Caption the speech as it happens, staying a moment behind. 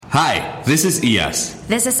Hi, this is Iyas.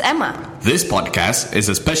 This is Emma. This podcast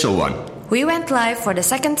is a special one. We went live for the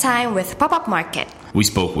second time with Pop-Up Market. We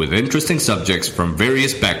spoke with interesting subjects from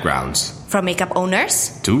various backgrounds. From makeup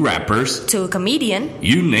owners, to rappers, to comedian,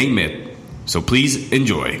 you name it. So please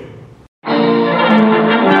enjoy.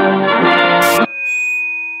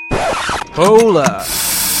 Hola.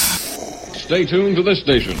 Stay tuned to this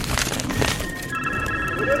station.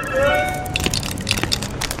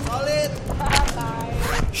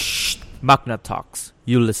 Magna Talks.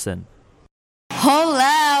 You listen.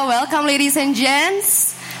 Hola, welcome ladies and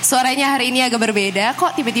gents. Suaranya hari ini agak berbeda.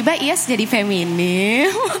 Kok tiba-tiba Iyas jadi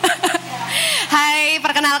feminim? Hai,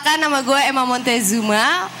 perkenalkan nama gue Emma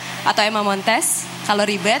Montezuma atau Emma Montes kalau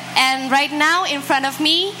ribet. And right now in front of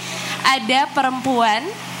me ada perempuan,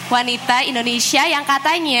 wanita Indonesia yang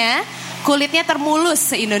katanya kulitnya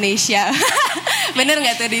termulus se-Indonesia. Bener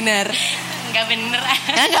gak tuh, Dinar? Nggak bener.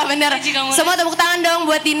 Nggak bener. Semua tepuk tangan dong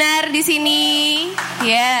buat Dinar di sini.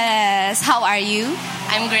 Yes, how are you?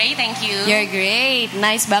 I'm great, thank you. You're great,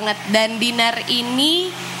 nice banget. Dan Dinar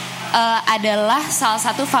ini adalah salah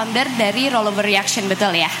satu founder dari Rollover Reaction,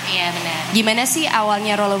 betul ya? Iya, benar. Gimana sih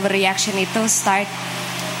awalnya Rollover Reaction itu start?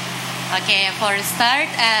 Oke, for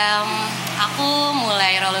start, aku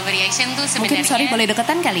mulai Rollover Reaction tuh sebenarnya. Mungkin sorry boleh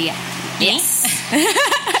deketan kali ya? Yes.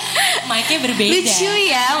 Mic-nya berbeda. Lucu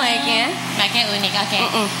ya mic-nya. Mic-nya unik, oke.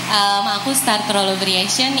 Aku start Rollover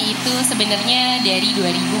Reaction itu sebenarnya dari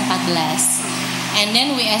 2014. And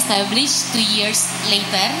then we established 2 years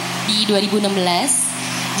later di 2016.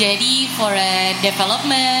 Jadi for a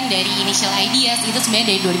development dari initial ideas itu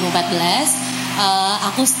sebenarnya dari 2014.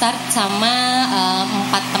 Aku start sama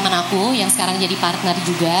 4 teman aku yang sekarang jadi partner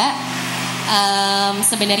juga.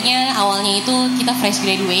 Sebenarnya awalnya itu kita fresh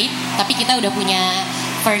graduate, tapi kita udah punya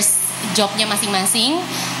first jobnya masing-masing.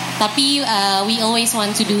 Tapi we always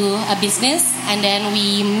want to do a business, and then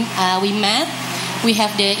we met. We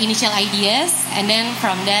have the initial ideas, and then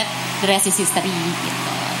from that the rest is history. Gitu.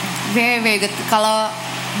 Very very good. Kalau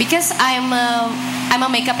because I'm a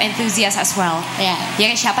makeup enthusiast as well. Ya.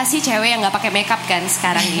 Ya siapa sih cewek yang nggak pakai makeup kan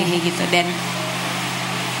sekarang ini gitu.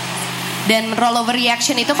 Dan Rollover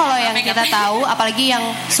Reaction itu kalau yang kita tahu, apalagi yang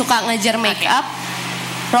suka ngejar makeup,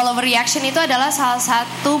 Rollover Reaction itu adalah salah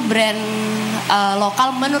satu brand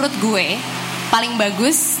lokal menurut gue paling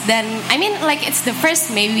bagus. Dan I mean like it's the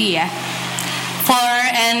first maybe ya. For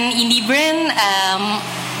an indie brand,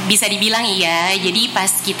 bisa dibilang iya. Jadi pas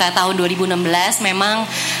kita tahun 2016 memang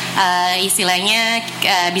istilahnya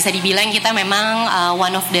bisa dibilang kita memang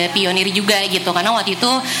one of the pionir juga gitu. Karena waktu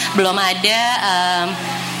itu belum ada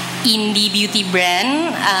indie beauty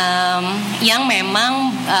brand yang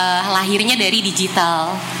memang lahirnya dari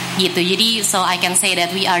digital gitu. Jadi so I can say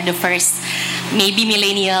that we are the first maybe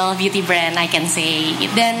millennial beauty brand I can say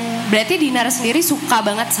gitu. Dan berarti Dinar sendiri suka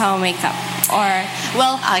banget sama makeup. Or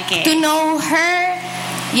well, okay. To know her,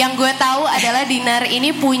 yang gue tahu adalah Dinar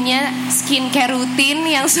ini punya skincare rutin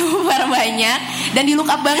yang super banyak dan di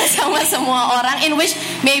look up banget sama semua orang. In which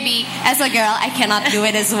maybe as a girl I cannot do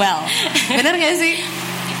it as well. Bener gak sih?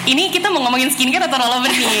 Ini kita mau ngomongin skincare atau rollover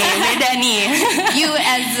nih? Beda nih. You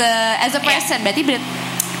as a person, berarti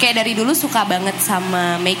kayak dari dulu suka banget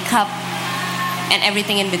sama makeup and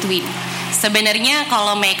everything in between. Sebenarnya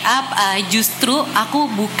kalau make up justru aku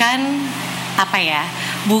bukan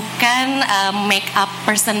make up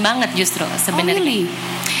person banget justru sebenarnya. Oh, really?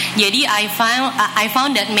 Jadi I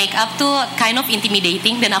found that make up tuh kind of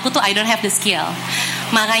intimidating dan aku tuh I don't have the skill.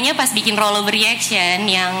 Makanya pas bikin Rollover Reaction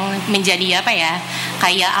yang menjadi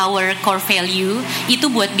kayak our core value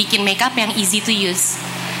itu buat bikin make up yang easy to use,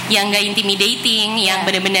 yang gak intimidating, yang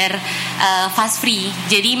benar-benar fast free.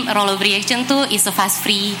 Jadi Rollover Reaction tuh is a fast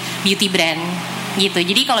free beauty brand gitu.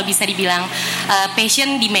 Jadi kalau bisa dibilang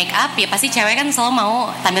passion di make up ya pasti cewek kan selalu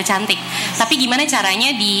mau tampil cantik. Tapi gimana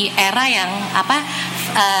caranya di era yang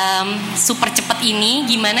super cepat ini,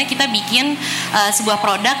 gimana kita bikin sebuah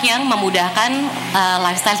produk yang memudahkan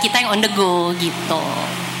lifestyle kita yang on the go gitu.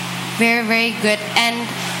 Very very good. And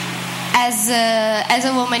as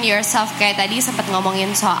a woman yourself, kayak tadi sempat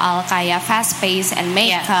ngomongin soal kayak fast pace and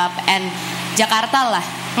makeup and Jakarta lah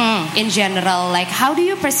in general. Like how do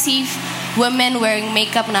you perceive women wearing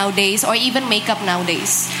makeup nowadays or even makeup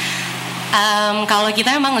nowadays? Kalau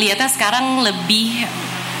kita emang lihatnya sekarang lebih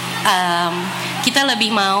kita lebih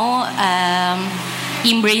mau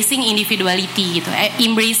embracing individuality gitu,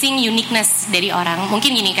 embracing uniqueness dari orang.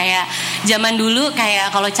 Mungkin gini, kayak zaman dulu kayak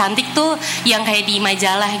kalau cantik tuh yang kayak di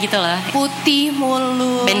majalah gitu loh, putih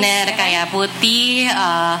mulus. Bener, kayak putih,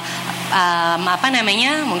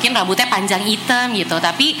 mungkin rambutnya panjang hitam gitu.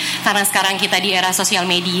 Tapi karena sekarang kita di era sosial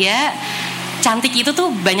media, cantik itu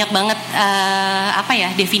tuh banyak banget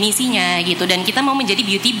definisinya gitu, dan kita mau menjadi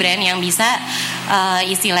beauty brand yang bisa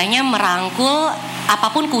istilahnya merangkul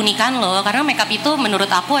apapun keunikan lo, karena makeup itu menurut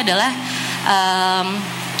aku adalah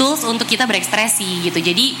tools untuk kita berekspresi gitu.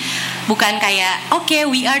 Jadi bukan kayak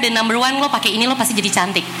we are the number one, lo pakai ini lo pasti jadi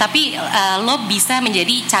cantik, tapi lo bisa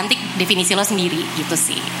menjadi cantik definisi lo sendiri gitu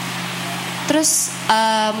sih. Terus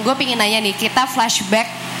gue pengen nanya nih, kita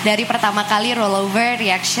flashback dari pertama kali Rollover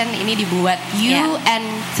Reaction ini dibuat. You and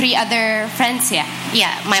 3 other friends ya?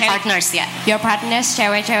 My partners ya. Your partners,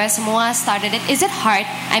 cewek-cewek semua started it. Is it hard?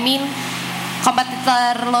 I mean,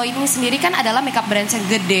 kompetitor lo ini sendiri kan adalah makeup brand yang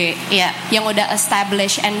gede, yang udah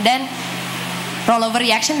established, and then Rollover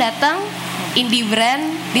Reaction datang, indie brand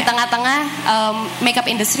di tengah-tengah makeup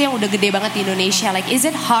industry yang udah gede banget di Indonesia. Like, is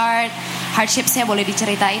it hard? Hardshipsnya boleh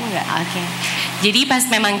diceritain nggak? Oke. Jadi pas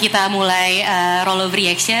memang kita mulai Rollover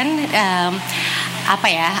Reaction,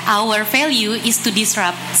 our value is to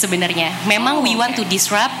disrupt sebenarnya. Memang we want to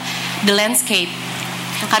disrupt the landscape.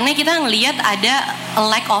 Karena kita ngelihat ada a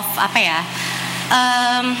lack of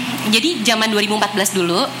jadi zaman 2014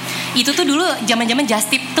 dulu, itu tuh dulu zaman-zaman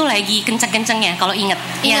Just Tip tuh lagi kenceng-kencengnya, kalau inget.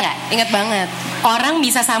 Iya nggak? Ingat banget. Orang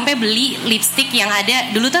bisa sampai beli lipstick yang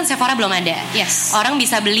ada dulu tuh Sephora belum ada. Yes. Orang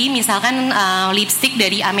bisa beli misalkan lipstick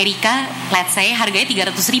dari Amerika, let's say harganya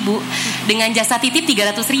 300.000, dengan jasa titip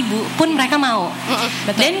 300.000 pun mereka mau.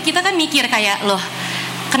 Betul. Dan kita kan mikir kayak, loh,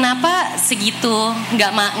 kenapa segitu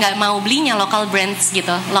nggak mau belinya local brands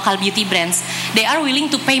gitu, local beauty brands? They are willing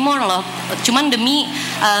to pay more loh, cuman demi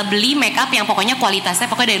beli makeup yang pokoknya kualitasnya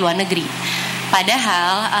pokoknya dari luar negeri.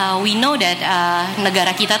 Padahal we know that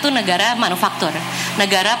negara kita tuh negara manufaktur,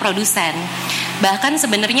 negara produsen. Bahkan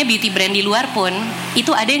sebenarnya beauty brand di luar pun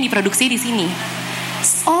itu ada yang diproduksi di sini.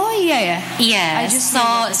 Oh iya ya. Iya.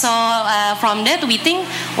 So from that we think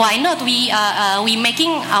why not we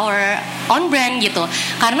making our own brand gitu.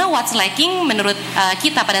 Karena what's lacking menurut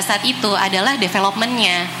kita pada saat itu adalah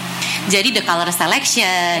developmentnya. Jadi the color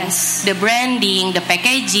selection, the branding, the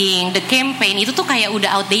packaging, the campaign itu tuh kayak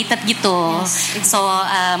udah outdated gitu. So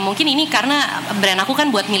mungkin ini karena brand aku kan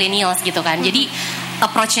buat millennials gitu kan. Jadi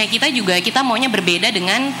approach-nya kita maunya berbeda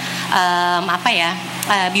dengan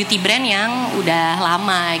beauty brand yang udah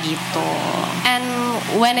lama gitu. And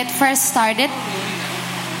when it first started,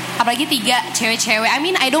 apalagi 3 cewek-cewek, I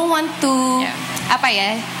mean I don't want to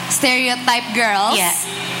stereotype girls,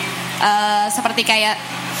 seperti kayak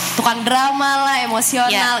tukang drama lah,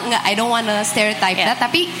 emosional. Nggak, I don't want to stereotype that.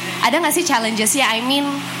 Tapi ada nggak sih challenges-nya? I mean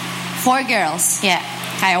 4 girls,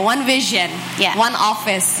 kayak one vision, one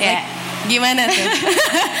office, like, gimana tuh?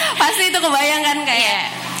 Pasti itu kebayangkan kayak.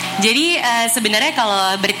 Jadi sebenarnya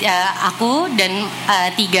kalau aku dan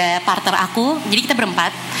 3 partner aku, jadi kita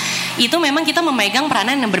berempat, itu memang kita memegang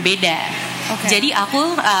peranan yang berbeda. Jadi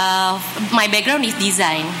aku my background is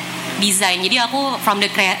design. Jadi aku from the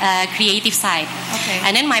creative side.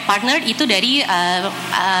 And then my partner itu dari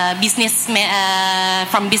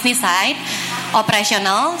from business side,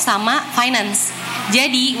 operational sama finance.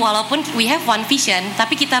 Jadi walaupun we have one vision,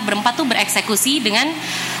 tapi kita berempat tuh bereksekusi dengan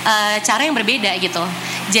cara yang berbeda gitu.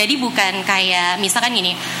 Jadi bukan kayak misalkan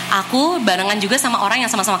gini, aku barengan juga sama orang yang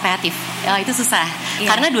sama-sama kreatif. Itu susah.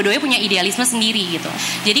 Karena dua-duanya punya idealisme sendiri gitu.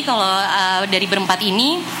 Jadi kalau dari berempat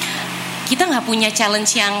ini kita nggak punya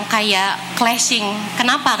challenge yang kayak clashing.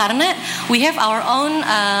 Kenapa? Karena we have our own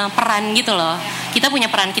peran gitu loh. Kita punya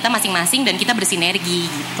peran kita masing-masing dan kita bersinergi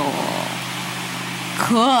gitu.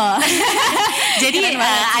 Cool. Jadi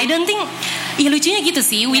I don't think, lucunya gitu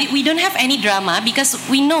sih. We don't have any drama because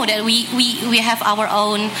we know that we have our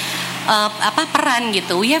own peran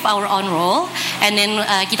gitu. We have our own role, and then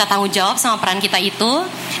kita tanggung jawab sama peran kita itu,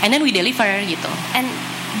 and then we deliver gitu. And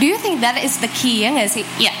do you think that is the key, ya nggak sih?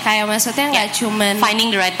 Kayak maksudnya nggak cuman finding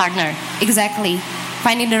the right partner. Exactly,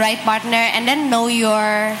 finding the right partner, and then know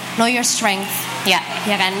your strength. Ya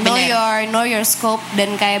kan, know your scope,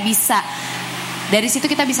 dan kayak bisa dari situ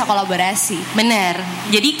kita bisa kolaborasi. Bener.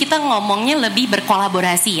 Jadi kita ngomongnya lebih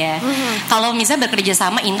berkolaborasi ya. Kalau misalnya bekerja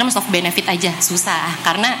sama in terms of benefit aja susah,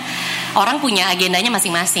 karena orang punya agendanya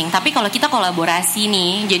masing-masing. Tapi kalau kita kolaborasi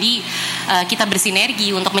nih, jadi kita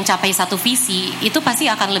bersinergi untuk mencapai satu visi, itu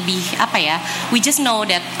pasti akan lebih we just know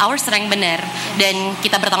that our strength benar, dan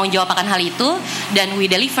kita bertanggung jawab akan hal itu, dan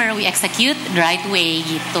we deliver, we execute the right way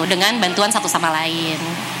gitu, dengan bantuan satu sama lain.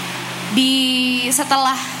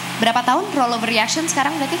 Setelah berapa tahun Rollover Reaction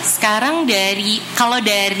sekarang berarti? Sekarang kalau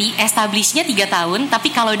dari establishnya 3 tahun,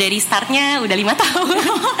 tapi kalau dari startnya udah 5 tahun.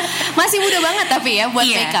 Masih muda banget tapi ya buat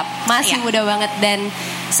makeup. Masih muda banget. Dan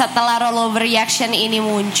setelah Rollover Reaction ini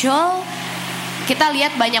muncul, kita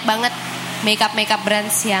lihat banyak banget makeup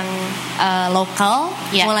brands yang lokal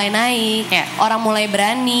mulai naik, orang mulai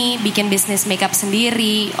berani bikin bisnis makeup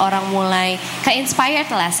sendiri, orang mulai ke-inspired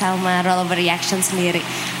lah sama Role Overreaction sendiri.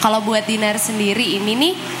 Kalau buat Dinar sendiri ini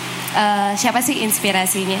nih, siapa sih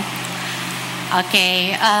inspirasinya?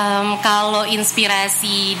 Oke, kalau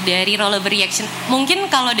inspirasi dari Role Overreaction, mungkin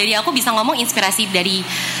kalau dari aku bisa ngomong inspirasi dari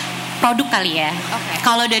produk kali ya.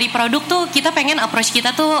 Kalau dari produk tuh kita pengen approach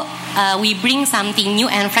kita tuh we bring something new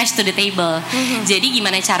and fresh to the table. Jadi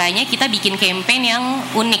gimana caranya kita bikin campaign yang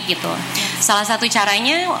unik gitu. Salah satu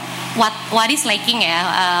caranya what is lacking ya.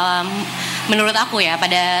 Menurut aku ya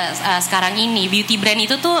pada sekarang ini beauty brand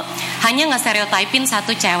itu tuh hanya nge-stereotypin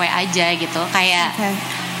satu cewek aja gitu. Kayak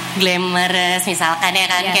glamorous misalkan ya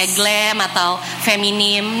kan, kayak glam atau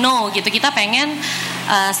feminim. No gitu, kita pengen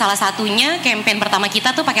salah satunya campaign pertama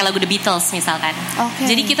kita tuh pakai lagu The Beatles misalkan.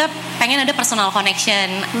 Jadi kita pengen ada personal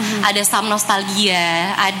connection, ada some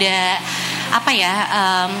nostalgia, ada apa ya,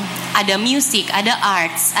 ada music, ada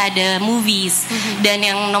arts, ada movies, dan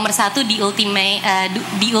yang nomor satu di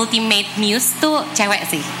ultimate muse tuh cewek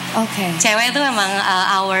sih. Cewek itu memang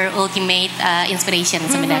our ultimate inspiration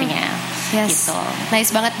sebenarnya. Gitu.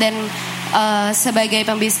 Nice banget. Dan sebagai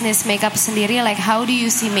pembisnis makeup sendiri, like how do you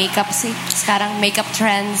see makeup sih sekarang, makeup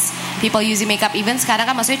trends, people using makeup, even sekarang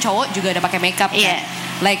kan maksudnya cowok juga udah pakai makeup kan?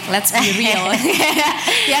 Like let's be real.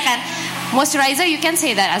 Ya kan, moisturizer you can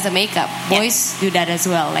say that as a makeup, boys do that as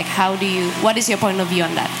well. Like what is your point of view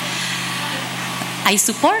on that? I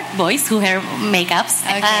support boys who wear makeups.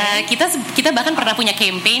 Kita bahkan pernah punya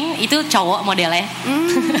campaign itu cowok modelnya.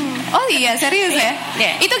 Oh iya, serius ya?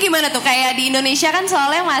 Itu gimana tuh? Kayak di Indonesia kan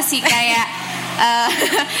soalnya masih kayak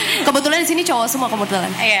kebetulan di sini cowok semua kebetulan.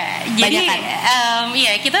 Jadi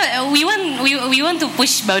kita we want to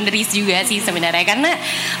push boundaries juga sih sebenarnya, karena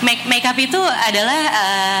makeup itu adalah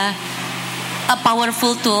a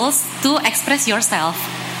powerful tools to express yourself.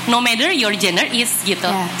 No matter your gender is gitu.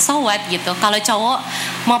 So what gitu. Kalau cowok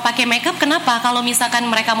mau pakai makeup, kenapa? Kalau misalkan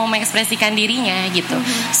mereka mau mengekspresikan dirinya gitu.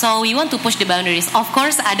 So we want to push the boundaries. Of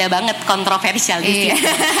course ada banget kontroversial di sini.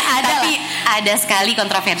 Tapi ada sekali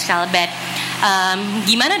kontroversial. But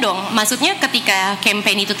gimana dong? Maksudnya ketika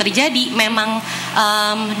campaign itu terjadi, memang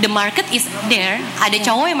the market is there. Ada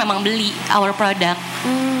cowok yang memang beli our product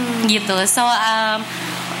gitu. So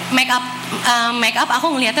make up aku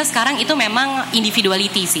ngelihatnya sekarang itu memang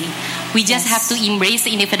individuality sih. We just have to embrace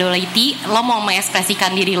individuality. Lo mau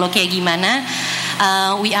mengekspresikan diri lo kayak gimana,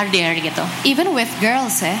 we are there gitu. Even with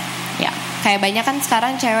girls ya. Kayak banyak kan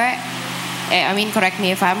sekarang cewek, I mean correct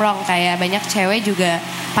me if I'm wrong, kayak banyak cewek juga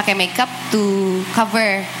pakai makeup to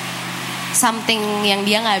cover something yang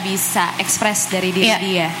dia nggak bisa express dari diri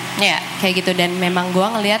dia. Kayak gitu. Dan memang gue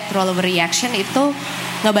ngelihat Role Overreaction itu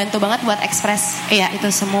ngebantu banget buat express itu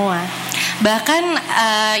semua. Bahkan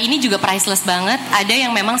ini juga priceless banget. Ada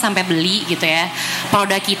yang memang sampai beli gitu ya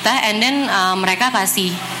produk kita, and then mereka kasih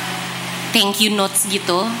thank you notes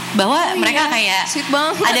gitu, bahwa mereka kayak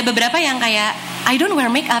ada beberapa yang kayak I don't wear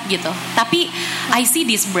makeup gitu, tapi I see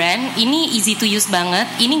this brand, ini easy to use banget,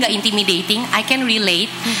 ini nggak intimidating, I can relate.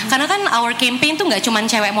 Karena kan our campaign tuh nggak cuman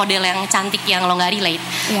cewek model yang cantik yang lo nggak relate.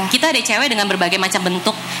 Kita ada cewek dengan berbagai macam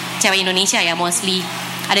bentuk, cewek Indonesia ya mostly.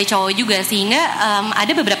 Ada cowok juga, sehingga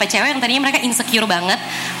ada beberapa cewek yang tadinya mereka insecure banget,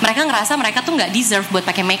 mereka ngerasa mereka tuh nggak deserve buat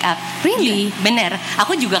pakai make up. Really? Bener.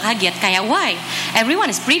 Aku juga kaget kayak why everyone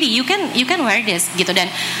is pretty, you can wear this gitu. Dan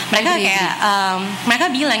mereka kayak mereka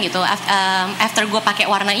bilang gitu, after gue pakai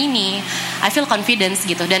warna ini I feel confidence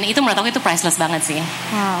gitu. Dan itu menurut aku itu priceless banget sih.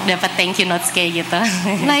 Dapat thank you notes kayak gitu.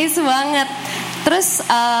 Nice banget. Terus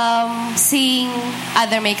seeing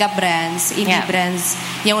other makeup brands, indie brands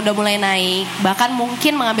yang udah mulai naik, bahkan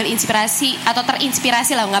mungkin mengambil inspirasi atau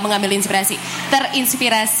terinspirasi lah, nggak mengambil inspirasi,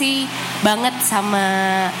 terinspirasi banget sama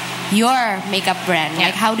your makeup brand.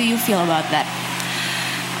 Like how do you feel about that?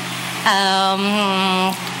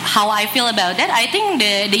 How I feel about that, I think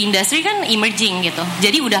the industry kan emerging gitu.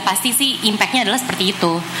 Jadi udah pasti sih impactnya adalah seperti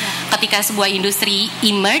itu. Ketika sebuah industri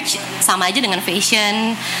emerge, sama aja dengan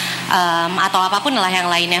fashion atau apapun lah yang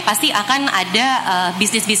lainnya, pasti akan ada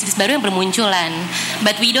bisnis-bisnis baru yang bermunculan.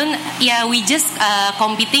 But we just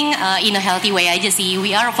competing in a healthy way aja sih.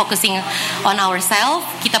 We are focusing on ourselves.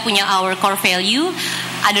 Kita punya our core value.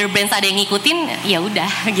 Other brands ada yang ngikutin, ya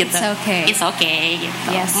udah gitu. It's okay gitu.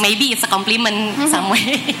 Yes. Maybe it's a compliment some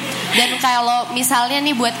way. Dan kalau misalnya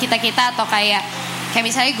nih buat kita atau kayak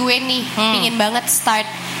misalnya gue nih pingin banget start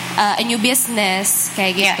a new business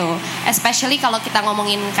kayak gitu. Especially kalau kita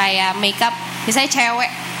ngomongin kayak makeup, misalnya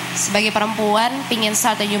cewek sebagai perempuan pingin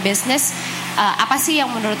start a new business, apa sih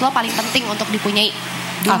yang menurut lo paling penting untuk dipunyai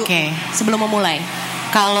dulu sebelum memulai?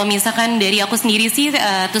 Kalau misalkan dari aku sendiri sih,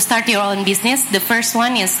 to start your own business, the first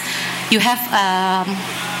one is you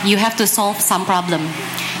have to solve some problem.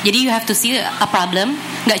 Jadi you have to see a problem,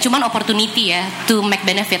 nggak cuma opportunity ya to make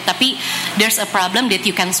benefit, tapi there's a problem that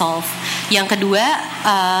you can solve. Yang kedua,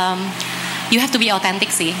 you have to be authentic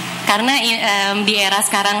sih, karena di era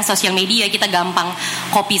sekarang sosial media kita gampang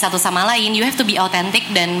copy satu sama lain. You have to be authentic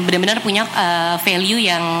dan benar-benar punya value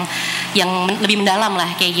yang lebih mendalam lah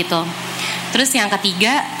kayak gitu. Terus yang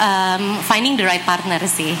ketiga, finding the right partner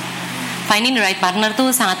sih. Finding the right partner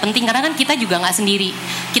tuh sangat penting karena kan kita juga nggak sendiri.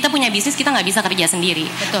 Kita punya bisnis, kita nggak bisa kerja sendiri.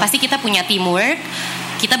 Betul. Pasti kita punya teamwork,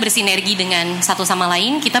 kita bersinergi dengan satu sama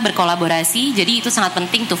lain, kita berkolaborasi. Jadi itu sangat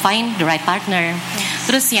penting to find the right partner.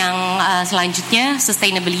 Terus yang selanjutnya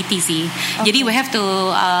sustainability sih. Jadi we have to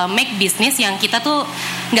make business yang kita tuh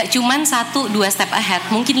nggak cuman 1-2 step ahead,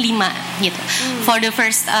 mungkin 5 gitu. For the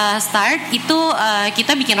first start itu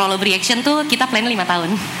kita bikin Rollover Reaction tuh kita plan 5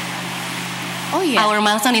 tahun. Oh iya. Our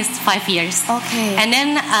milestone is 5 years. Okay. And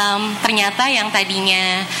then ternyata yang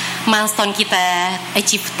tadinya milestone kita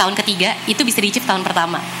achieve tahun ketiga itu bisa di-achieve tahun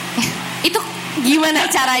pertama. Itu gimana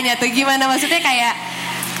caranya tuh? Gimana maksudnya kayak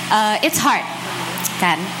it's hard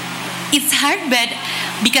kan? It's hard but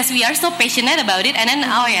because we are so passionate about it. And then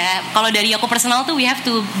kalau dari aku personal tuh we have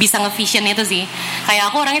to bisa nge-vision itu sih. Kayak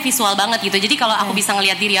aku orangnya visual banget gitu. Jadi kalau aku bisa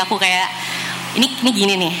ngelihat diri aku kayak ini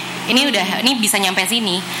gini nih, ini bisa nyampe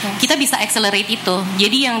sini, kita bisa accelerate itu.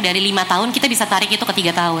 Jadi yang dari 5 tahun kita bisa tarik itu ke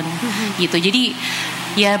 3 tahun, gitu. Jadi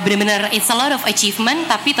ya benar-benar it's a lot of achievement,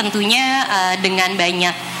 tapi tentunya dengan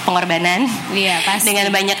banyak pengorbanan, pasti. Dengan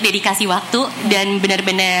banyak dedikasi waktu dan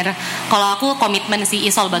benar-benar kalau aku komitmen sih,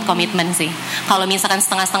 it's all about komitmen sih. Kalau misalkan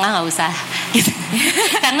setengah-setengah nggak usah, gitu.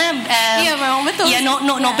 Karena iya memang betul. Ya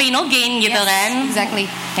no pay no gain gitu kan. Exactly.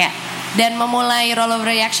 Ya. Dan memulai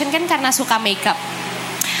Rollover Reaction kan karena suka makeup.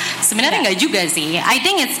 Sebenarnya nggak juga sih. I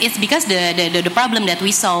think it's because the problem that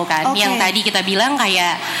we saw kan. Okay. Yang tadi kita bilang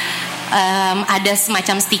kayak ada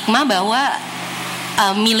semacam stigma bahwa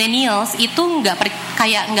millennials itu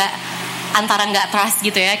antara nggak trust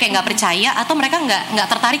gitu ya, kayak nggak percaya atau mereka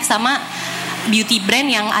nggak tertarik sama beauty brand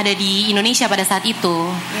yang ada di Indonesia pada saat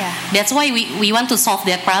itu. Yeah. That's why we want to solve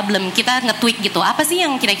that problem. Kita nge-tweak gitu. Apa sih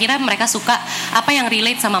yang kira-kira mereka suka? Apa yang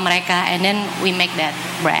relate sama mereka? And then we make that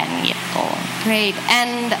brand gitu. Great.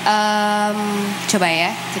 And coba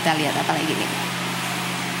ya kita lihat apa lagi nih.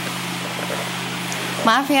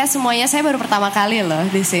 Maaf ya semuanya, saya baru pertama kali loh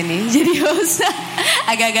di sini, jadi usah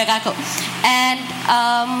agak-agak kaku. And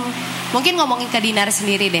mungkin ngomongin ke Dinar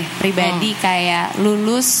sendiri deh, pribadi kayak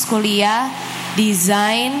lulus kuliah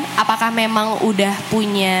desain, apakah memang udah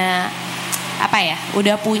punya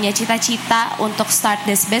cita-cita untuk start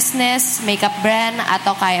this business, makeup brand,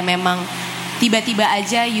 atau kayak memang tiba-tiba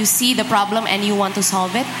aja you see the problem and you want to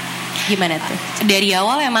solve it? Gimana tuh? Dari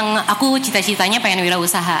awal emang aku cita-citanya pengen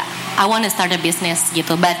wirausaha. I want to start a business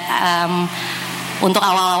gitu. But untuk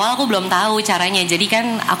awal-awal aku belum tahu caranya. Jadi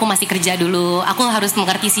kan aku masih kerja dulu. Aku harus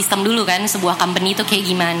mengerti sistem dulu kan. Sebuah company itu kayak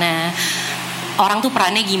gimana. Orang tuh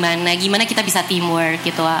perannya gimana kita bisa teamwork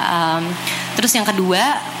gitu. Terus yang kedua,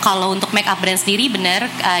 kalau untuk make up brand sendiri benar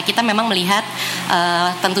kita memang melihat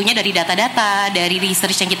tentunya dari data-data, dari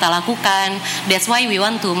research yang kita lakukan. That's why we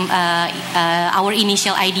want to our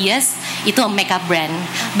initial ideas itu a make up brand.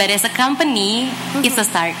 But as a company, it's a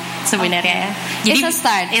start sebenarnya. Jadi it's a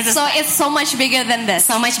start. It's so much bigger than this.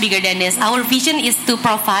 So much bigger than this. Our vision is to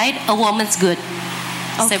provide a woman's good.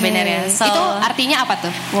 Okay. Sebenarnya. So, itu artinya apa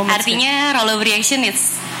tuh? Artinya Rollover Reaction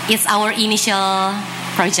it's our initial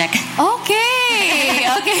project. Oke.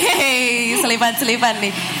 Selipan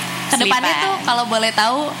nih. Kedepannya tuh kalau boleh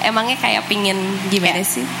tahu emangnya kayak pingin gimana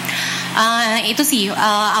sih? Itu sih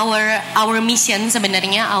our mission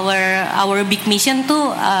sebenarnya, our big mission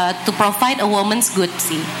tuh to provide a woman's good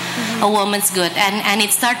sih. A woman's good and it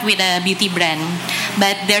start with a beauty brand,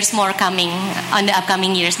 but there's more coming on the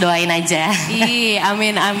upcoming years. Doain aja.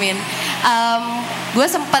 Amin. Gue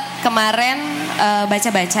sempet kemarin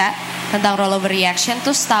baca-baca tentang Rollover Reaction,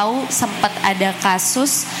 terus tahu sempat ada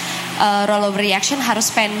kasus Rollover Reaction harus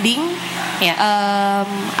spending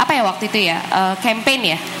waktu itu ya,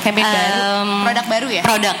 campaign baru, produk baru ya,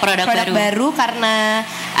 produk baru karena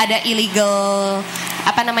ada illegal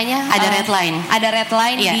ada red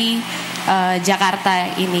line di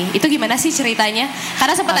Jakarta ini. Itu gimana sih ceritanya?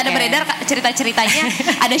 Karena sempat ada beredar cerita-ceritanya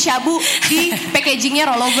ada syabu di packagingnya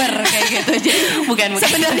Rollover kayak gitu. Jadi bukan.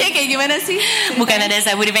 Sebenarnya kayak gimana sih? Bukan ada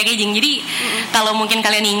syabu di packaging. Jadi kalau mungkin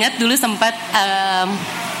kalian ingat dulu sempat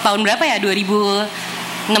tahun berapa ya,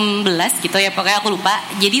 2016 gitu ya, pokoknya aku lupa.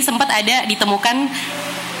 Jadi sempat ada ditemukan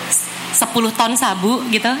 10 ton sabu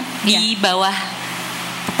gitu di bawah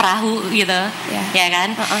perahu gitu, ya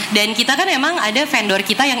kan? Dan kita kan emang ada vendor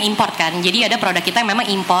kita yang import kan, jadi ada produk kita yang memang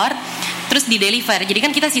import, terus di deliver. Jadi kan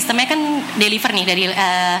kita sistemnya kan deliver nih dari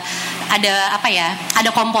ada apa ya? Ada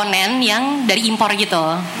komponen yang dari impor gitu.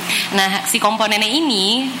 Nah si komponennya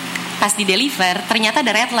ini pas di deliver ternyata ada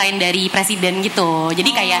red line dari presiden gitu. Jadi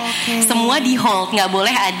kayak semua di hold, nggak boleh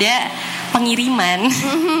ada pengiriman.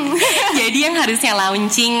 Jadi yang harusnya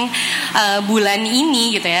launching bulan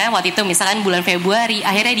ini gitu ya, waktu itu misalkan bulan Februari,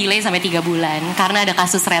 akhirnya delay sampai 3 bulan karena ada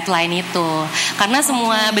kasus red line itu. Karena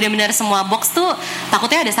semua benar-benar semua box tuh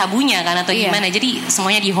takutnya ada sabunya kan atau gimana. Jadi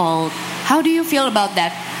semuanya di hold. How do you feel about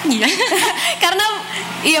that? Karena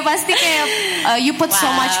iya pasti kayak you put so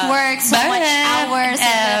much work, so much hours.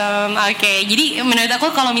 Oke, jadi menurut aku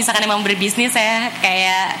kalau misalkan emang berbisnis ya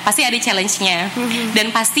kayak pasti ada challenge-nya dan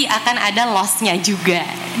pasti akan ada loss-nya juga.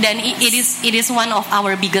 Dan it is one of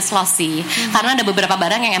our biggest loss sih. Karena ada beberapa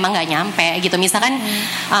barang yang emang nggak nyampe gitu. Misalkan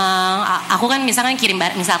aku kan misalkan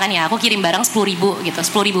aku kirim barang 10.000 gitu,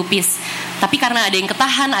 10.000 piece. Tapi karena ada yang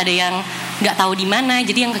ketahan, ada yang nggak tahu di mana,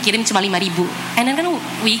 jadi yang kekirim cuma 5.000. And then kan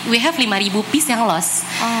we have 5.000 piece yang loss.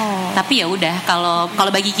 Tapi ya udah, kalau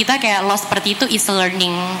bagi kita kayak loss seperti itu is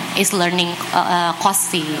learning cost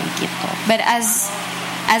sih gitu. But as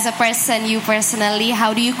a person, you personally,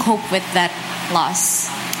 how do you cope with that loss?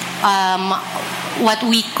 What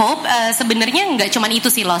we cope sebenarnya nggak cuma itu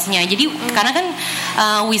sih lossnya. Jadi karena kan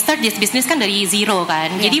we start this business kan dari zero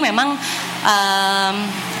kan. Jadi memang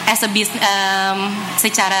as a business,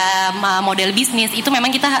 secara model bisnis itu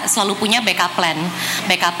memang kita selalu punya backup plan.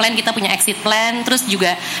 Backup plan, kita punya exit plan. Terus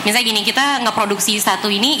juga misalnya gini, kita ngeproduksi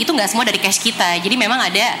satu ini itu nggak semua dari cash kita. Jadi memang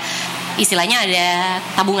ada istilahnya ada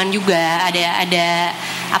tabungan juga, ada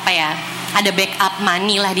apa ya? Ada backup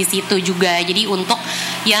money lah di situ juga. Jadi untuk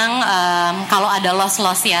yang kalau ada loss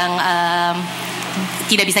yang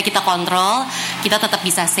tidak bisa kita kontrol, kita tetap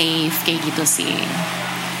bisa save kayak gitu sih.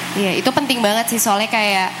 Iya, itu penting banget sih, soalnya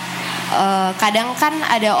kayak kadang kan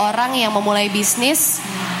ada orang yang memulai bisnis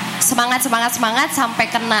semangat sampai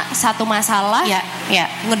kena satu masalah,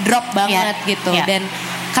 ngedrop banget gitu. Dan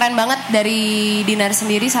keren banget dari Dinar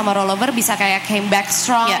sendiri sama Rollover bisa kayak came back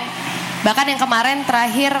strong. Bahkan yang kemarin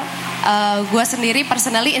terakhir gue sendiri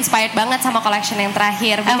personally inspired banget sama collection yang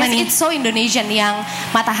terakhir because it's so Indonesian, yang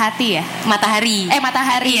Matahari.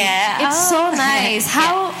 It's so nice.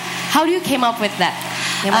 How do you came up with that?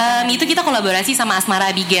 Itu kita kolaborasi sama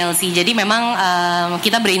Asmara Abigail sih. Jadi memang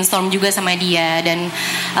kita brainstorm juga sama dia. Dan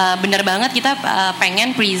bener banget kita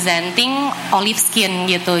pengen presenting olive skin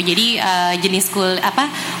gitu. Jadi jenis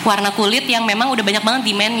warna kulit yang memang udah banyak banget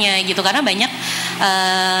demandnya gitu. Karena banyak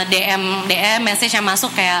DM message yang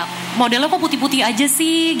masuk kayak modelnya kok putih-putih aja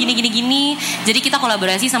sih, gini. Jadi kita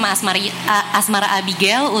kolaborasi sama Asmara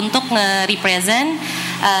Abigail untuk nge-represent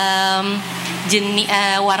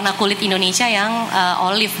warna kulit Indonesia yang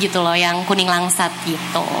olive gitu loh, yang kuning langsat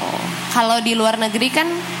gitu. Kalau di luar negeri kan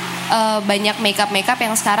banyak makeup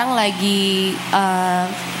yang sekarang lagi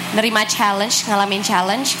ngalamin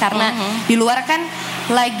challenge karena di luar kan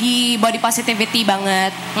lagi body positivity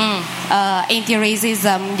banget,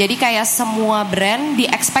 anti-racism. Jadi kayak semua brand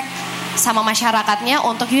di-expect sama masyarakatnya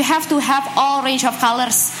untuk you have to have all range of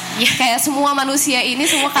colors. Kayak semua manusia ini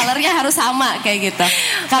semua colornya harus sama kayak gitu.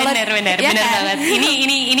 Bener kan? banget.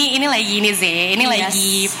 Ini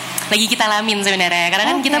lagi kita alamin sebenarnya. Karena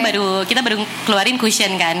kan kita baru keluarin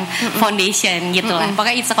cushion kan, foundation gitu lah.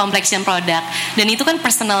 Pokoknya it's a complexion product. Dan itu kan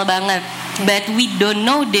personal banget. But we don't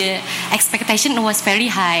know, the expectation was very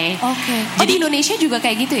high. Jadi Indonesia juga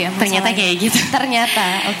kayak gitu ya? Ternyata kayak gitu.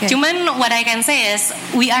 Cuman what I can say is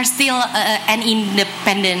we are still an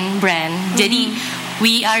independent brand. Jadi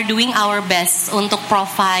we are doing our best untuk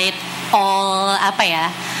provide all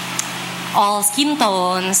skin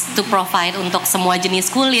tones, to provide untuk semua jenis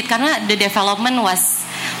kulit, karena the development was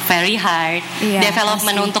very hard.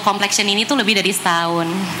 Development untuk complexion ini tuh lebih dari setahun.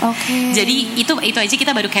 Jadi itu aja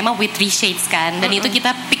kita baru came up with 3 shades kan, dan itu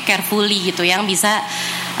kita pick carefully gitu, yang bisa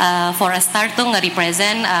for a start tuh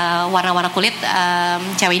nge-represent warna-warna kulit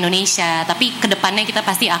cewek Indonesia. Tapi kedepannya kita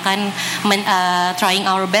pasti akan trying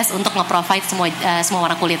our best untuk nge-provide semua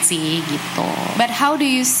warna kulit sih gitu. But how do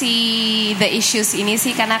you see the issues ini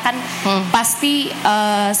sih? Karena kan pasti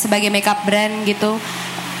sebagai makeup brand gitu,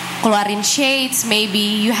 keluarin shades,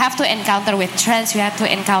 maybe you have to encounter with trends, you have to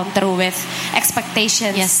encounter with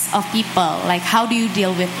expectations of people. Like how do you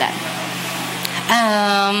deal with that?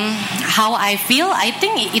 How I feel, I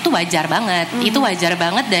think itu wajar banget. Itu wajar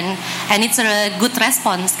banget and it's a good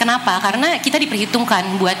response. Kenapa? Karena kita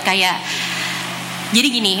diperhitungkan buat kayak Jadi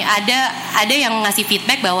gini, ada yang ngasih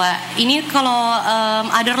feedback bahwa ini kalau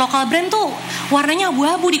other local brand tuh warnanya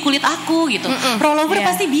abu-abu di kulit aku gitu. Rollover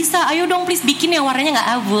pasti bisa. Ayo dong please bikin yang warnanya nggak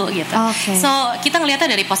abu gitu. So kita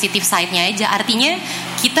ngeliatnya dari positif side-nya aja. Artinya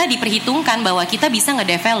kita diperhitungkan bahwa kita bisa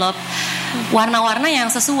ngedevelop warna-warna yang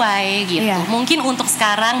sesuai gitu. Mungkin untuk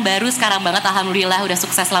sekarang banget alhamdulillah udah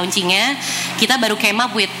sukses launchingnya. Kita baru came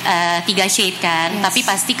up with 3 shade kan. Tapi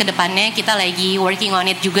pasti kedepannya kita lagi working on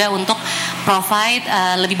it juga untuk provide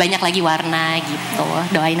lebih banyak lagi warna gitu.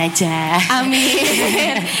 Doain aja.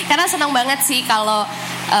 Amin. Karena senang banget sih kalau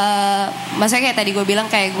maksudnya kayak tadi gue bilang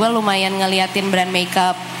kayak gue lumayan ngeliatin brand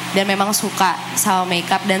makeup dan memang suka sama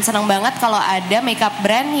makeup dan senang banget kalau ada makeup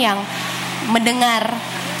brand yang mendengar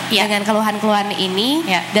dengan keluhan-keluhan ini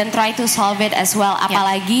dan try to solve it as well.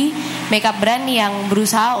 Apalagi makeup brand yang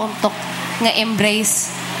berusaha untuk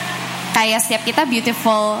nge-embrace kayak setiap kita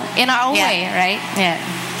beautiful in our own way, right?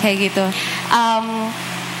 Kayak gitu.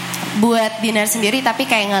 Buat dinner sendiri tapi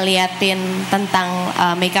kayak ngeliatin tentang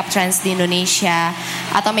makeup trends di Indonesia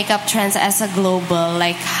atau makeup trends as a global,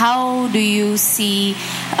 like how do you see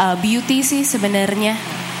beauty sih sebenarnya,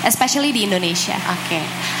 especially di Indonesia?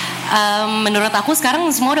 Menurut aku sekarang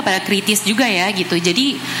semua udah pada kritis juga ya gitu.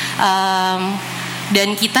 Jadi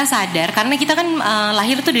dan kita sadar karena kita kan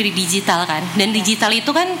lahir tuh dari digital kan, dan digital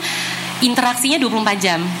itu kan interaksinya 24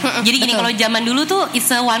 jam. Jadi gini, kalau zaman dulu tuh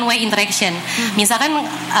it's a one way interaction. Misalkan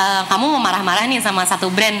kamu mau marah-marah nih sama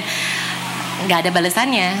satu brand, nggak ada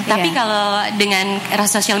balasannya. Tapi kalau dengan era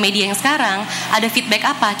sosial media yang sekarang ada feedback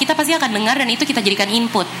apa, kita pasti akan dengar dan itu kita jadikan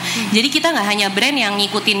input. Jadi kita nggak hanya brand yang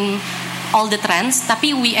ngikutin all the trends,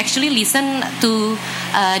 tapi we actually listen to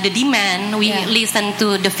the demand, we listen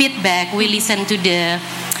to the feedback, we listen to the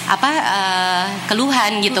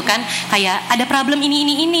keluhan gitu kan, kayak ada problem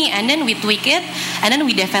ini, and then we tweak it, and then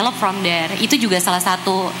we develop from there. Itu juga salah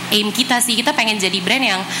satu aim kita sih. Kita pengen jadi brand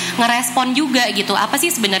yang ngerespon juga gitu. Apa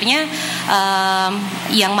sih sebenarnya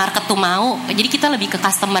yang market tuh mau? Jadi kita lebih ke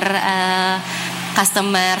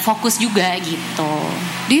customer fokus juga gitu.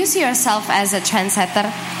 Do you see yourself as a trendsetter?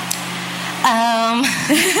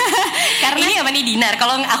 Karena ini apa nih Dinar?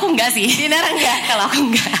 Kalau aku enggak sih. Dinar enggak. Kalau aku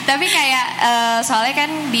enggak. Tapi kayak soalnya kan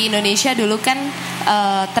di Indonesia dulu kan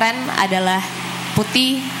tren adalah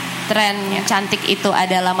putih, tren cantik itu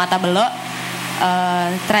adalah mata belok,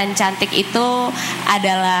 tren cantik itu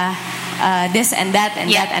adalah this and that and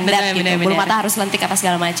that and that gitu. Bulu mata harus lentik apa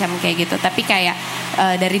segala macam kayak gitu. Tapi kayak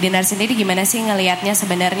dari Dinar sendiri gimana sih ngelihatnya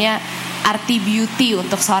sebenarnya arti beauty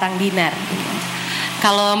untuk seorang Dinar?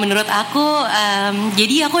 Kalau menurut aku,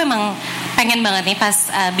 jadi aku emang pengen banget nih pas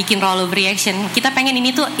bikin rollover reaction, kita pengen ini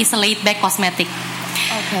tuh is a laid back cosmetic.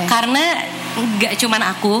 Karena gak cuman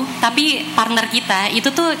aku, tapi partner kita itu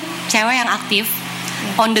tuh cewek yang aktif,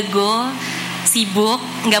 on the go, sibuk,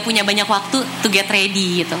 gak punya banyak waktu to get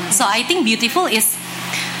ready gitu. So I think beautiful is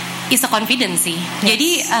a confidence sih.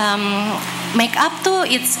 Jadi make up tuh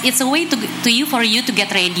it's a way to you for you to get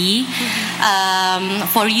ready,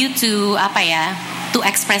 for you to to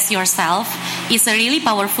express yourself is a really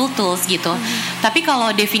powerful tools gitu. Tapi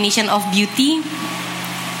kalau definition of beauty,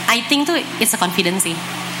 I think tuh it's a confidence sih.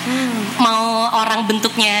 Mau orang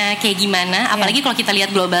bentuknya kayak gimana, apalagi kalau kita lihat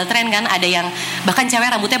global trend kan, ada yang bahkan cewek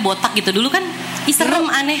rambutnya botak gitu. Dulu kan serem,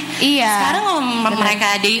 aneh. Sekarang kalau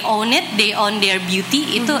mereka they own it, they own their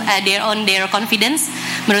beauty, itu they own their confidence.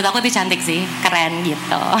 Menurut aku itu cantik sih, keren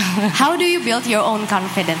gitu. How do you build your own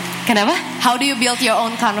confidence? Kenapa? How do you build your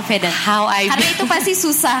own confidence? Karena itu pasti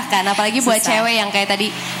susah kan, apalagi buat cewek yang kayak tadi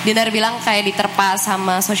Dinar bilang kayak diterpa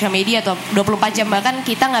sama social media atau 24 jam, bahkan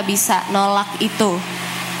kita nggak bisa nolak itu.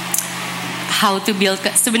 How to build,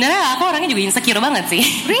 sebenarnya aku orangnya juga insecure banget sih.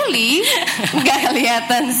 Really? Gak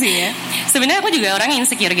kelihatan sih ya. Sebenarnya aku juga orangnya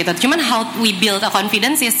insecure gitu. Cuman how we build a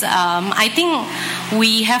confidence is I think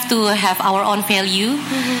we have to have our own value.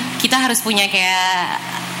 Kita harus punya kayak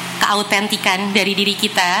keautentikan dari diri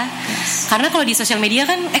kita. Karena kalau di sosial media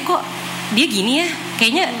kan kok dia gini ya,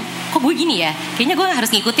 kayaknya kok gue gini ya, kayaknya gue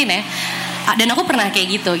harus ngikutin ya. Dan aku pernah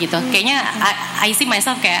kayak gitu. Kayaknya I see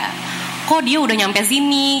myself kayak, kok dia udah nyampe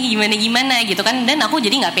sini gimana gitu kan, dan aku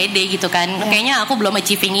jadi nggak pede gitu kan, kayaknya aku belum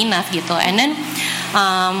achieving enough gitu. And then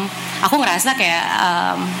aku ngerasa kayak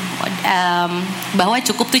bahwa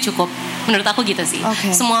cukup tuh cukup, menurut aku gitu sih.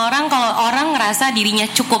 Semua orang, kalau orang ngerasa dirinya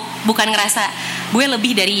cukup, bukan ngerasa gue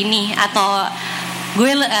lebih dari ini atau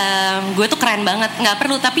gue tuh keren banget, nggak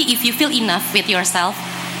perlu. Tapi if you feel enough with yourself,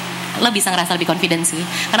 lo bisa ngerasa lebih confidence sih.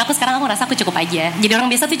 Karena aku ngerasa aku cukup aja. Jadi orang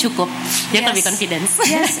biasa tuh cukup, jadi lebih confidence.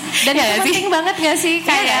 Dan itu penting banget gak sih,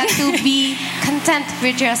 kayak to be content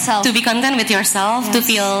with yourself. To be content with yourself, to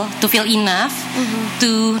feel enough,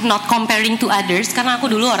 to not comparing to others. Karena aku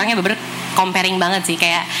dulu orangnya comparing banget sih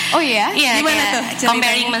kayak. Oh iya? Gimana kayak tuh ceritanya?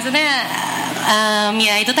 comparing maksudnya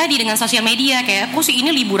ya itu tadi dengan sosial media kayak aku sih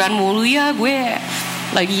ini liburan mulu ya, gue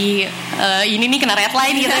lagi ini nih kena red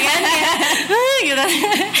line gitu kan gitu.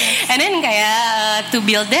 And then kayak to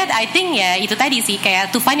build that I think ya itu tadi sih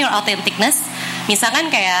kayak to find your authenticness.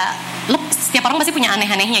 Misalkan kayak lo setiap orang pasti punya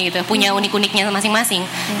aneh-anehnya gitu, punya unik-uniknya masing-masing.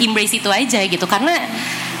 Embrace itu aja gitu karena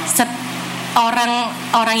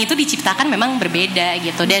orang itu diciptakan memang berbeda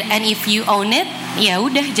gitu. And if you own it, ya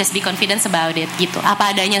udah just be confident about it gitu.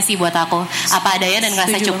 Apa adanya sih buat aku. Apa adanya dan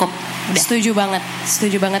ngerasa cukup. Udah.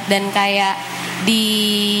 Setuju banget dan kayak di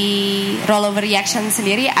rollover reaction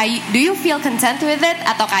sendiri, do you feel content with it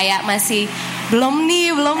atau kayak masih belum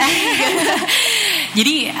nih gitu?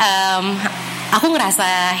 Jadi aku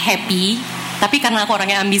ngerasa happy. Tapi karena aku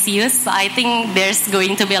orangnya ambisius, so I think there's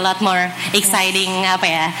going to be a lot more exciting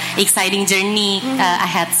exciting journey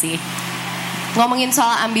ahead sih. Ngomongin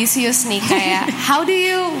soal ambisius nih, kayak how do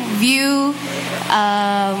you view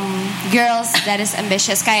girls that is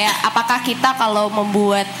ambitious? Kayak apakah kita kalau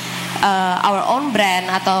membuat our own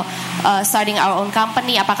brand atau starting our own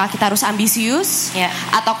company, apakah kita harus ambisius? Yeah.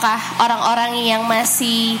 Ataukah orang-orang yang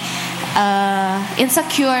masih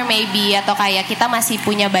insecure maybe atau kayak kita masih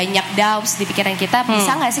punya banyak doubts di pikiran kita,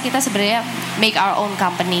 bisa nggak sih kita sebenarnya make our own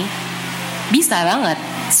company? Bisa banget.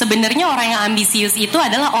 Sebenarnya orang yang ambisius itu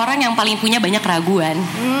adalah orang yang paling punya banyak keraguan.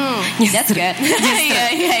 That's good.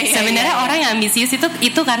 Sebenarnya orang yang ambisius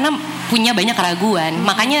itu karena punya banyak keraguan.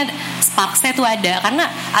 Makanya sparks-nya tuh ada.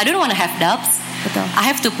 Karena I don't wanna have doubts. Betul. I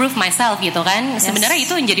have to prove myself gitu kan. Yes. Sebenarnya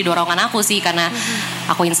itu menjadi dorongan aku sih karena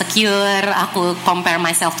aku insecure, aku compare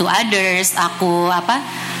myself to others, aku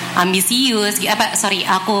ambisius,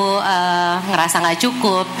 aku ngerasa nggak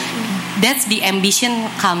cukup. That's the ambition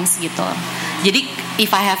comes gitu. Jadi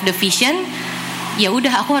if I have the vision, ya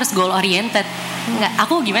udah aku harus goal oriented.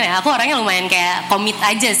 Aku gimana ya? Aku orangnya lumayan kayak commit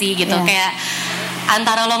aja sih gitu. Kayak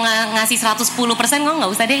antara lo ngasih 110% kok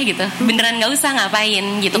nggak usah deh gitu, beneran nggak usah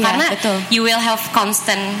ngapain gitu, karena betul. You will have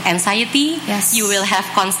constant anxiety, you will have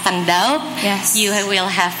constant doubt, you will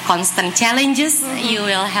have constant challenges, you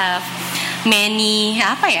will have many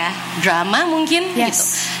drama mungkin gitu.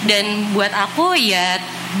 Dan buat aku ya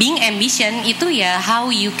being ambition itu ya how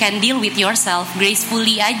you can deal with yourself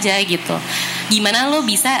gracefully aja gitu. Gimana lo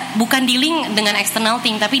bisa bukan dealing dengan external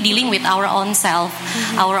thing tapi dealing with our own self,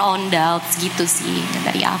 our own doubts gitu sih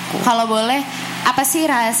dari aku. Kalau boleh, apa sih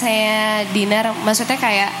rahasianya dinner? Maksudnya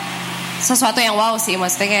kayak sesuatu yang wow sih,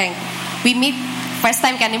 maksudnya kayak we meet first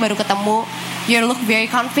time kan, ini baru ketemu, you look very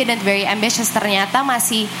confident, very ambitious, ternyata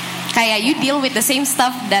masih kayak you deal with the same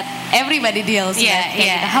stuff that everybody deals with. Gitu.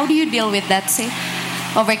 How do you deal with that sih?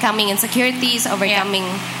 Overcoming insecurities, overcoming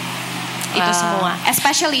itu semua,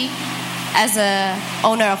 especially as a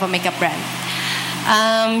owner of a makeup brand.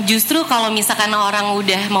 Justru kalau misalkan orang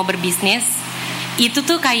udah mau berbisnis, itu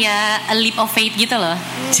tuh kayak a leap of faith gitu loh.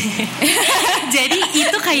 Jadi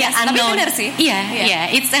itu kayak unknown. Tapi bener sih.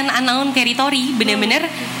 Iya, it's an unknown territory.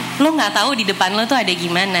 Bener-bener lo nggak tahu di depan lo tuh ada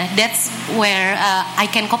gimana. That's where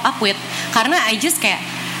I can cope up with. Karena I just kayak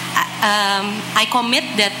I commit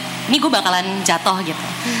that ini gue bakalan jatuh gitu,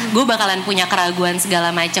 gue bakalan punya keraguan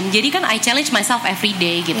segala macam. Jadi kan I challenge myself every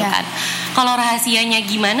day gitu kan. Kalau rahasianya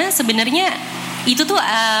gimana sebenarnya itu tuh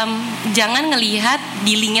jangan ngelihat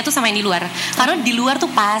dealingnya tuh sama yang di luar, karena di luar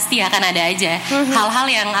tuh pasti akan ada aja hal-hal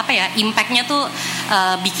yang impactnya tuh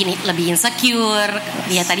bikin lebih insecure.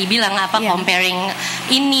 Ya tadi bilang comparing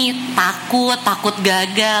ini, takut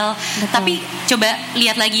gagal. Betul. Tapi coba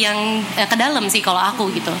lihat lagi yang ke dalam sih kalau aku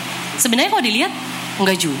gitu. Sebenarnya kalau dilihat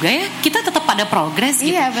enggak juga ya, kita tetap pada progres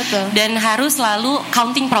gitu. Iya betul. Dan harus selalu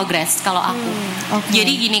counting progress kalau aku.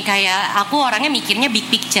 Jadi gini, kayak aku orangnya mikirnya big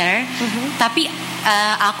picture, tapi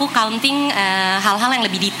aku counting hal-hal yang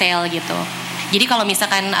lebih detail gitu. Jadi kalau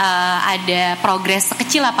misalkan ada progres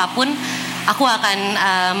sekecil apapun, aku akan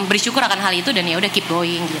bersyukur akan hal itu dan ya udah keep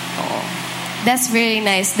going gitu. That's very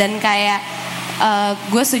nice. Dan kayak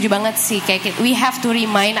gue setuju banget sih, kayak we have to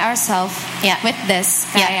remind ourselves with this.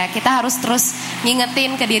 Kayak kita harus terus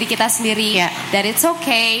ngingetin ke diri kita sendiri that it's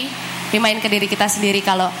okay. Remind ke diri kita sendiri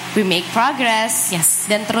kalau we make progress.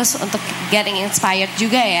 Dan terus untuk getting inspired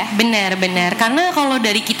juga ya. Benar. Karena kalau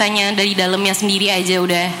dari kitanya, dari dalamnya sendiri aja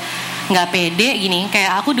udah nggak pede gini.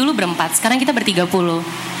 Kayak aku dulu berempat, sekarang kita ber-30.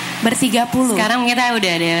 Sekarang kita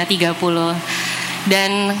udah ada 30.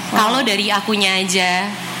 Dan kalau dari akunya aja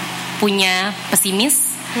punya pesimis,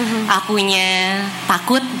 akunya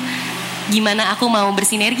takut, gimana aku mau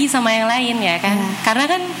bersinergi sama yang lain ya kan? Karena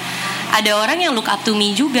kan ada orang yang look up to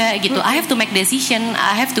me juga gitu. I have to make decision,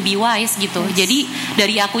 I have to be wise gitu. Jadi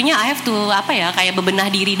dari akunya I have to kayak bebenah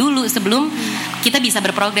diri dulu sebelum kita bisa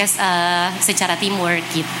berprogres secara teamwork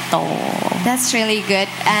gitu. That's really good.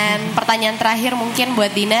 And pertanyaan terakhir mungkin buat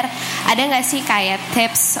Dinar, ada nggak sih kayak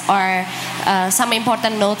tips or some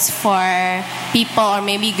important notes for people or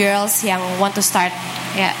maybe girls yang want to start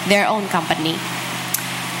their own company?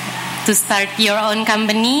 To start your own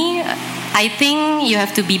company, I think you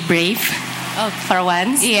have to be brave. For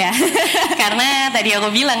once, Iya. Karena tadi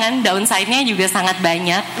aku bilang kan downside-nya juga sangat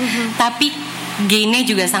banyak, tapi gain-nya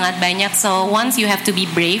juga sangat banyak. So once you have to be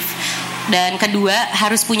brave. Dan kedua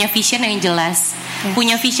harus punya vision yang jelas.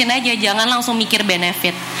 Punya vision aja, jangan langsung mikir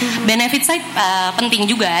benefit. Benefit side penting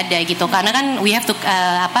juga ada gitu, karena kan we have to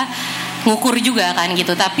ngukur juga kan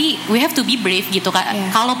gitu. Tapi we have to be brave gitu.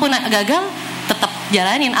 Kalaupun gagal, tetap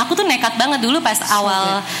jalanin. Aku tuh nekat banget dulu pas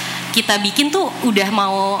awal kita bikin tuh udah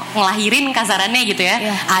mau ngelahirin kasarannya gitu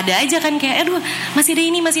ya. Ada aja kan kayak aduh masih ada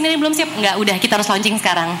ini belum siap. Enggak, udah kita harus launching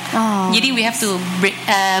sekarang. Jadi we have to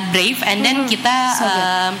brave and then kita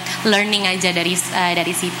learning aja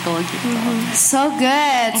dari situ gitu. So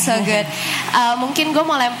good. Mungkin gue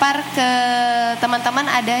mau lempar ke teman-teman,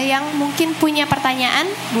 ada yang mungkin punya pertanyaan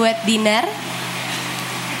buat Dinar.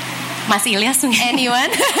 Mas Ilyas,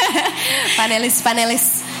 Anyone?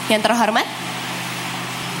 Panelis yang terhormat.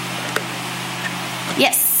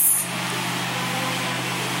 Yes.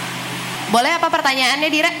 Boleh apa pertanyaannya,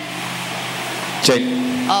 Dira? Cek.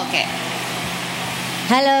 Oke.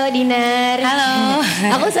 Halo Dinar. Halo.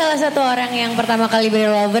 Aku salah satu orang yang pertama kali beli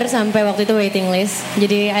rollover sampai waktu itu waiting list.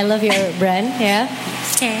 Jadi I love your brand ya.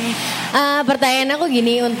 Oke. Pertanyaan aku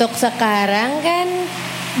gini, untuk sekarang kan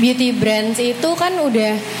beauty brands itu kan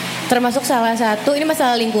udah termasuk salah satu, ini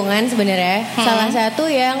masalah lingkungan sebenarnya, salah satu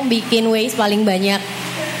yang bikin waste paling banyak.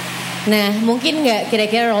 Nah, mungkin nggak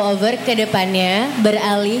kira-kira rollover ke depannya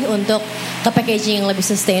beralih untuk ke packaging yang lebih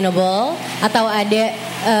sustainable, atau ada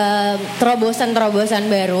terobosan-terobosan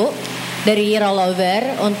baru dari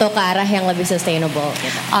rollover untuk ke arah yang lebih sustainable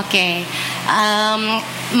gitu. Oke.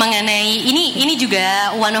 Mengenai ini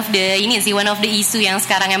juga one of the issue yang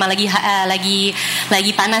sekarang emang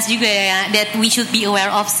lagi panas juga ya, that we should be aware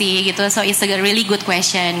of sih gitu. So it's a really good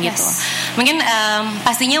question gitu. Mungkin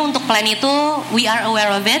pastinya untuk plan itu we are aware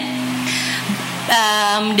of it.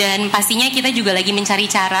 Dan pastinya kita juga lagi mencari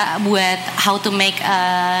cara buat how to make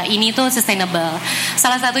ini tuh sustainable.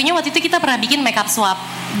 Salah satunya waktu itu kita pernah bikin makeup swap.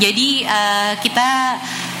 Jadi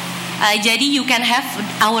jadi you can have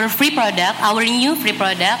our new free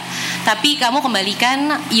product, tapi kamu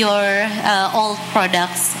kembalikan your old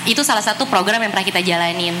products. Itu salah satu program yang pernah kita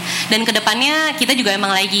jalanin. Dan kedepannya kita juga emang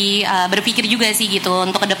lagi berpikir juga sih gitu,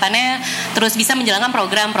 untuk kedepannya terus bisa menjalankan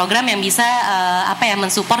program-program yang bisa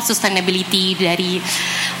mensupport sustainability dari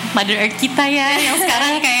Mother Earth kita ya, yang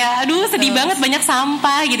sekarang kayak aduh sedih banget banyak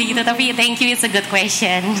sampah gitu-gitu. Tapi thank you, it's a good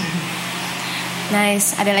question.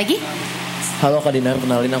 Nice. Ada lagi? Halo Kak Dinar,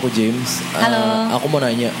 kenalin aku James. Halo. Aku mau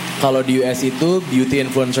nanya, kalau di US itu beauty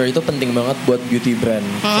influencer itu penting banget buat beauty brand.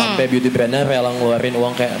 Sampai beauty brandnya rela ngeluarin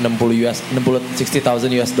uang kayak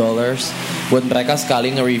 60,000 US dollars buat mereka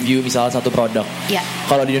sekali nge-review misalnya satu produk. Iya.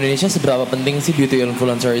 Kalau di Indonesia seberapa penting sih beauty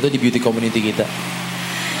influencer itu di beauty community kita?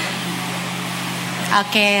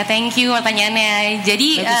 Oke, thank you pertanyaannya.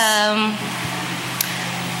 Jadi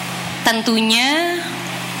tentunya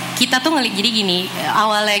kita tuh jadi gini,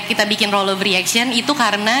 awalnya kita bikin rollover reaction itu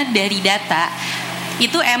karena dari data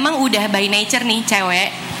itu emang udah by nature nih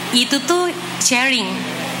cewek itu tuh sharing.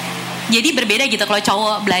 Jadi berbeda gitu, kalau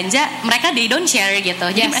cowok belanja mereka they don't share gitu.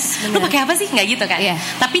 Jadi lu pakai apa sih, nggak gitu kan?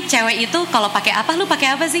 Tapi cewek itu kalau pakai apa, lu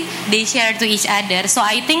pakai apa sih, they share to each other. So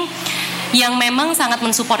I think yang memang sangat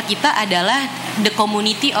mensupport kita adalah the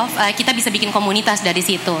community of kita bisa bikin komunitas dari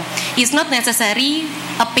situ. It's not necessary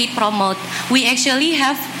a paid promote. We actually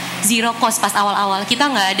have zero cost pas awal-awal, kita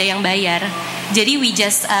nggak ada yang bayar. Jadi we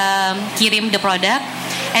just kirim the product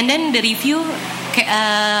and then the review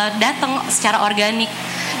datang secara organik.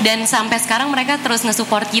 Dan sampai sekarang mereka terus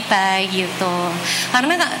nge-support kita gitu.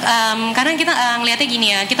 Karena kita ngeliatnya gini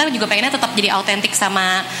ya, kita juga pengennya tetap jadi autentik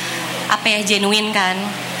sama genuine kan.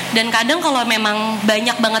 Dan kadang kalau memang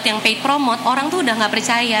banyak banget yang paid promote, orang tuh udah nggak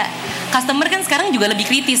percaya. Customer kan sekarang juga lebih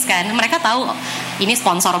kritis kan. Mereka tahu ini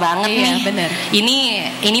sponsor banget nih. Bener.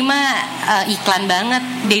 Ini mah iklan banget.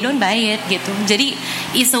 They don't buy it gitu. Jadi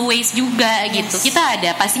it's a waste juga gitu.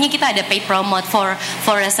 Pastinya kita ada paid promote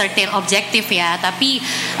for a certain objective ya. Tapi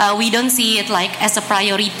we don't see it like as a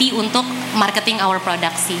priority untuk marketing our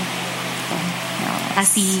product sih. Terima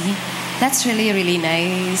kasih. That's really really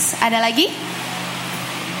nice. Ada lagi?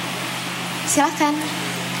 Silakan.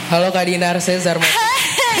 Halo Kak Dinar, saya Zarma.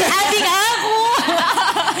 Adik aku.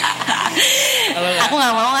 Aku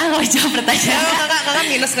nggak mau kalau jawab pertanyaan.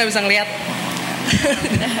 Kakak minus nggak bisa ngeliat.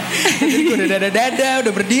 Jadi gue udah dada-dada,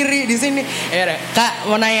 udah berdiri di sini. Ya,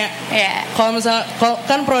 Kak mau nanya. Kalau misal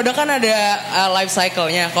kan produk kan ada life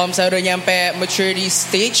cycle-nya. Kalau misalnya udah nyampe maturity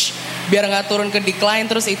stage, biar nggak turun ke decline,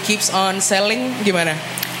 terus it keeps on selling, gimana?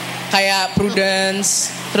 Kayak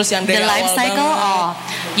Prudence, terus yang dari The awal life cycle, banget.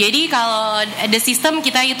 Jadi kalau the system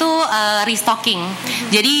kita itu restocking.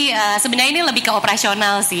 Jadi sebenarnya ini lebih ke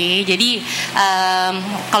operasional sih. Jadi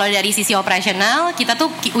kalau dari sisi operasional kita tuh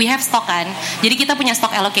we have stock kan. Jadi kita punya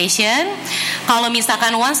stock allocation. Kalau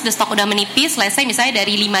misalkan once the stock udah menipis, let's say misalnya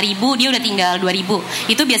dari 5.000 dia udah tinggal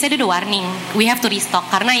 2.000, itu biasanya dia udah warning. We have to restock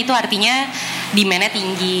karena itu artinya demand-nya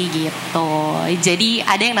tinggi gitu. Jadi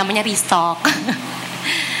ada yang namanya restock.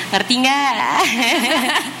 Ngerti nggak?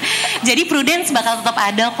 Jadi Prudence bakal tetap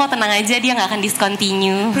ada kok, tenang aja, dia nggak akan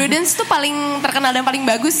discontinue. Prudence tuh paling terkenal dan paling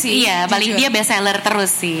bagus sih. Iya, paling dia best seller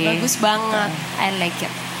terus sih. Bagus banget. I like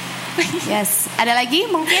it. Yes. Ada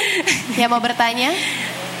lagi mungkin yang mau bertanya?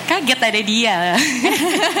 Kaget ada dia.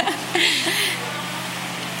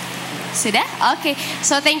 Sudah? Oke.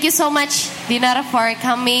 So thank you so much Dinar for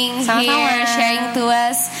coming Sama-sama. here, sharing to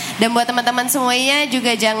us. Dan buat teman-teman semuanya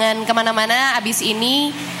juga jangan kemana-mana. Abis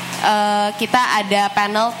ini kita ada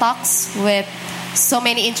panel talks with so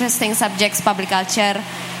many interesting subjects, public culture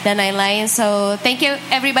dan lain-lain. So thank you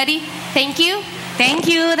everybody. Thank you. Thank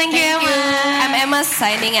you Emma. I'm Emma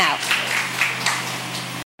signing out.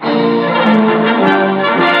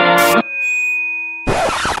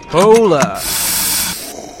 Hola.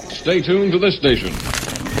 Stay tuned to this station.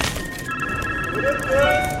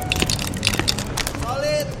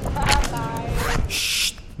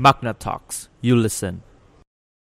 Magna Talks. You listen.